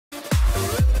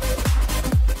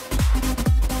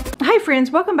Hey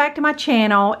friends, welcome back to my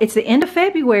channel. It's the end of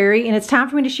February and it's time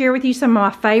for me to share with you some of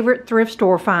my favorite thrift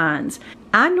store finds.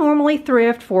 I normally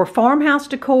thrift for farmhouse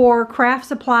decor, craft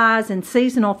supplies, and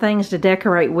seasonal things to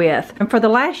decorate with. And for the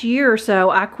last year or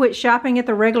so, I quit shopping at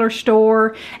the regular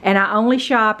store and I only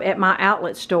shop at my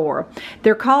outlet store.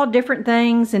 They're called different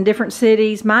things in different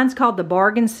cities. Mine's called the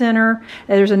Bargain Center.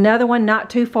 There's another one not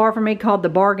too far from me called the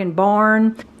Bargain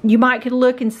Barn. You might could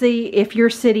look and see if your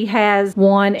city has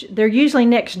one. They're usually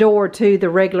next door to the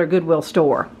regular Goodwill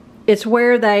store. It's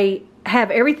where they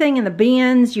have everything in the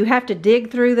bins. You have to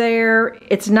dig through there.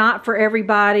 It's not for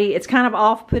everybody. It's kind of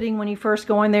off-putting when you first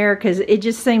go in there because it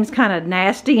just seems kind of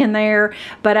nasty in there.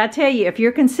 But I tell you, if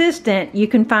you're consistent, you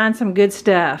can find some good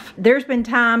stuff. There's been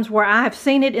times where I have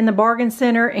seen it in the Bargain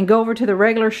Center and go over to the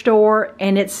regular store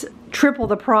and it's triple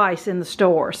the price in the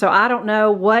store. So I don't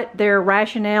know what their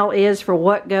rationale is for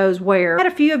what goes where. I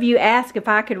had a few of you ask if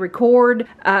I could record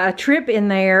a trip in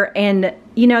there, and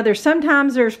you know,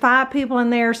 sometimes there's 5 people in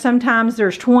there, sometimes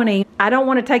there's 20. I don't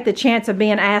want to take the chance of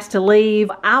being asked to leave.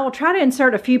 I will try to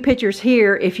insert a few pictures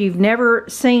here if you've never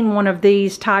seen one of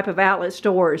these type of outlet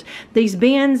stores. These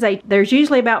bins, there's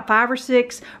usually about 5 or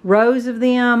 6 rows of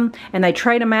them, and they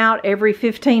trade them out every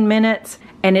 15 minutes.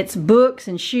 And it's books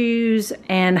and shoes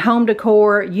and home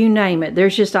decor, you name it.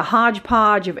 There's just a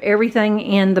hodgepodge of everything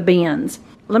in the bins.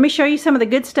 Let me show you some of the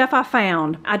good stuff I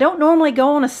found. I don't normally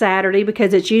go on a Saturday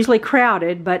because it's usually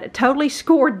crowded, but totally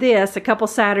scored this a couple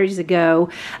Saturdays ago.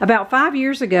 About 5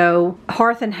 years ago,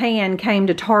 Hearth and Hand came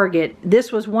to Target.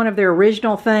 This was one of their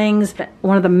original things,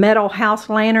 one of the metal house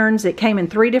lanterns. It came in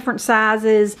 3 different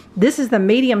sizes. This is the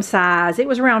medium size. It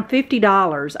was around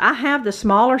 $50. I have the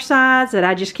smaller size that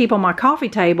I just keep on my coffee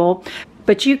table.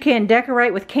 But you can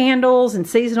decorate with candles and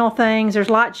seasonal things. There's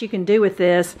lots you can do with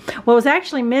this. Well, it was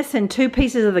actually missing 2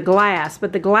 pieces of the glass,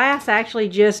 but the glass actually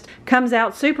just comes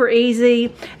out super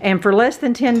easy. And for less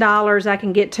than $10, I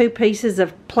can get 2 pieces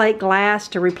of plate glass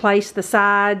to replace the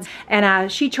sides.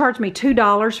 And she charged me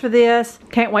 $2 for this.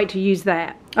 Can't wait to use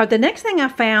that. The next thing I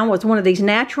found was one of these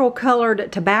natural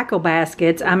colored tobacco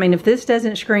baskets. I mean, if this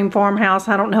doesn't scream farmhouse,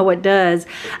 I don't know what does.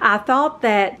 I thought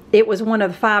that it was one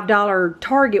of the $5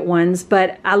 Target ones,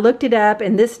 but I looked it up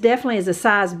and this definitely is a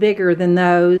size bigger than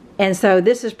those. And so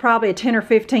this is probably a $10 or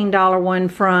 $15 one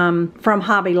from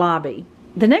Hobby Lobby.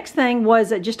 The next thing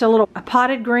was just a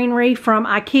potted greenery from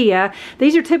IKEA.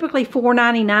 These are typically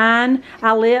 $4.99.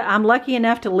 I'm lucky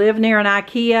enough to live near an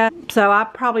IKEA, so I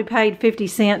probably paid 50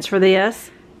 cents for this.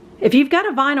 If you've got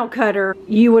a vinyl cutter,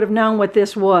 you would have known what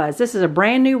this was. This is a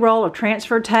brand new roll of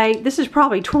transfer tape. This is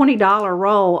probably a $20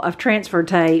 roll of transfer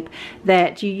tape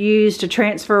that you use to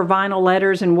transfer vinyl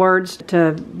letters and words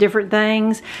to different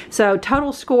things. So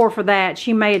total score for that,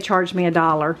 she may have charged me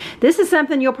 $1. This is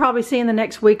something you'll probably see in the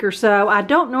next week or so. I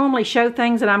don't normally show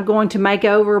things that I'm going to make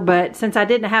over, but since I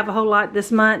didn't have a whole lot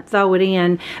this month, throw it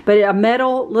in. But a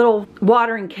metal little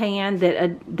watering can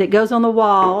that goes on the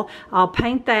wall. I'll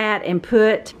paint that and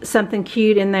put something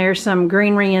cute in there, some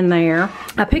greenery in there.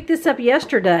 I picked this up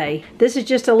yesterday. This is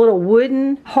just a little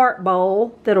wooden heart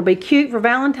bowl that'll be cute for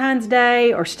Valentine's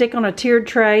Day or stick on a tiered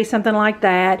tray, something like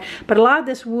that. But a lot of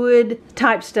this wood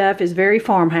type stuff is very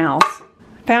farmhouse.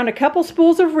 Found a couple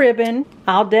spools of ribbon.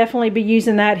 I'll definitely be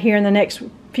using that here in the next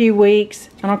few weeks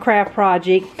on a craft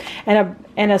project, and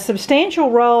a substantial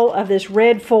roll of this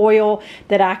red foil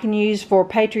that I can use for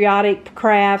patriotic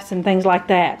crafts and things like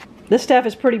that. This stuff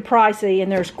is pretty pricey and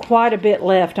there's quite a bit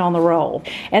left on the roll.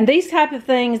 And these type of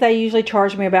things, they usually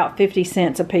charge me about 50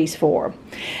 cents a piece for.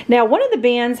 Now, one of the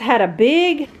bins had a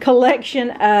big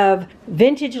collection of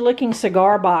vintage looking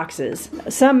cigar boxes.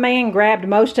 Some man grabbed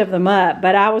most of them up,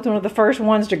 but I was one of the first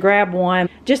ones to grab one.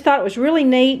 Just thought it was really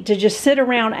neat to just sit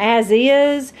around as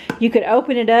is. You could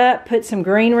open it up, put some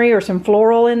greenery or some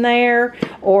floral in there,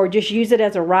 or just use it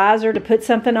as a riser to put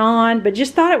something on. But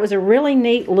just thought it was a really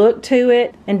neat look to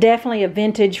it, and definitely a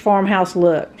vintage farmhouse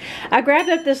look. I grabbed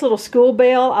up this little school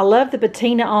bell. I love the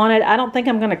patina on it. I don't think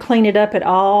I'm going to clean it up at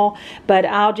all, but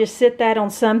I'll just sit that on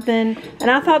something.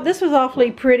 And I thought this was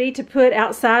awfully pretty to put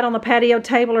outside on the patio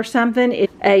table or something.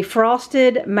 It's a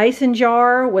frosted mason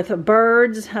jar with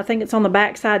birds. I think it's on the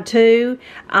back side too.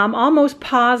 I'm almost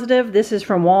positive this is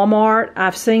from Walmart.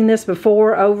 I've seen this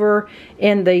before over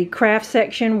in the craft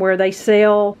section where they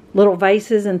sell little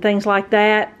vases and things like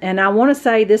that, and I want to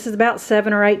say this is about $7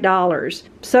 or $8.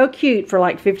 So cute for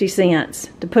like 50 cents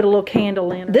to put a little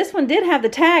candle in. This one did have the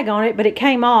tag on it, but it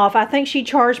came off. I think she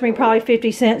charged me probably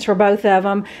 50 cents for both of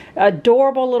them.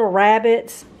 Adorable little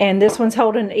rabbits, and this one's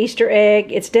holding an Easter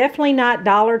egg. It's definitely not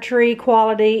Dollar Tree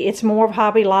quality. It's more of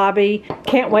Hobby Lobby.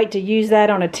 Can't wait to use that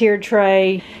on a tiered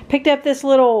tray. Picked up this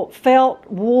little felt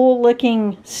wool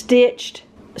looking stitched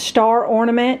star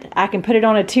ornament. I can put it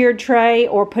on a tiered tray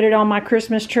or put it on my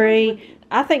Christmas tree.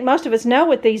 I think most of us know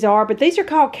what these are, but these are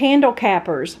called candle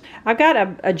cappers. I've got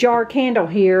a jar candle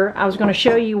here. I was going to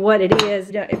show you what it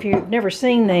is if you've never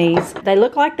seen these. They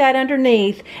look like that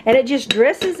underneath, and it just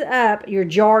dresses up your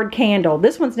jarred candle.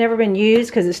 This one's never been used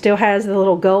because it still has the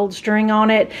little gold string on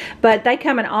it, but they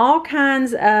come in all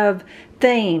kinds of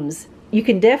themes. You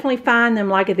can definitely find them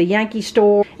like at the Yankee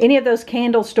store. Any of those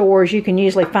candle stores, you can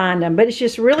usually find them, but it's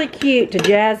just really cute to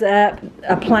jazz up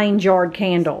a plain jarred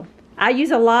candle. I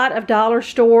use a lot of dollar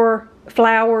store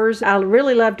flowers. I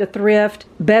really love to thrift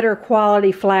better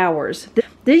quality flowers.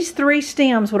 These 3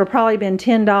 stems would have probably been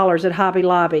 $10 at Hobby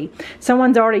Lobby.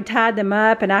 Someone's already tied them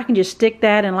up, and I can just stick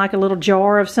that in like a little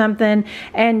jar of something,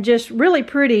 and just really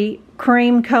pretty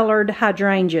cream colored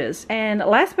hydrangeas. And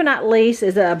last but not least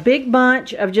is a big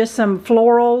bunch of just some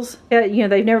florals. You know,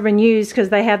 they've never been used because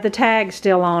they have the tag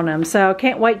still on them. So I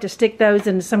can't wait to stick those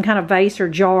in some kind of vase or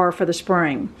jar for the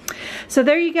spring. So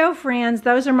there you go, friends.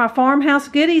 Those are my farmhouse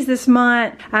goodies this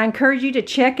month. I encourage you to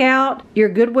check out your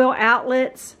Goodwill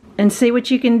outlets and see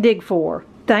what you can dig for.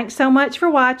 Thanks so much for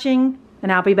watching,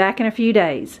 and I'll be back in a few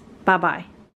days. Bye-bye.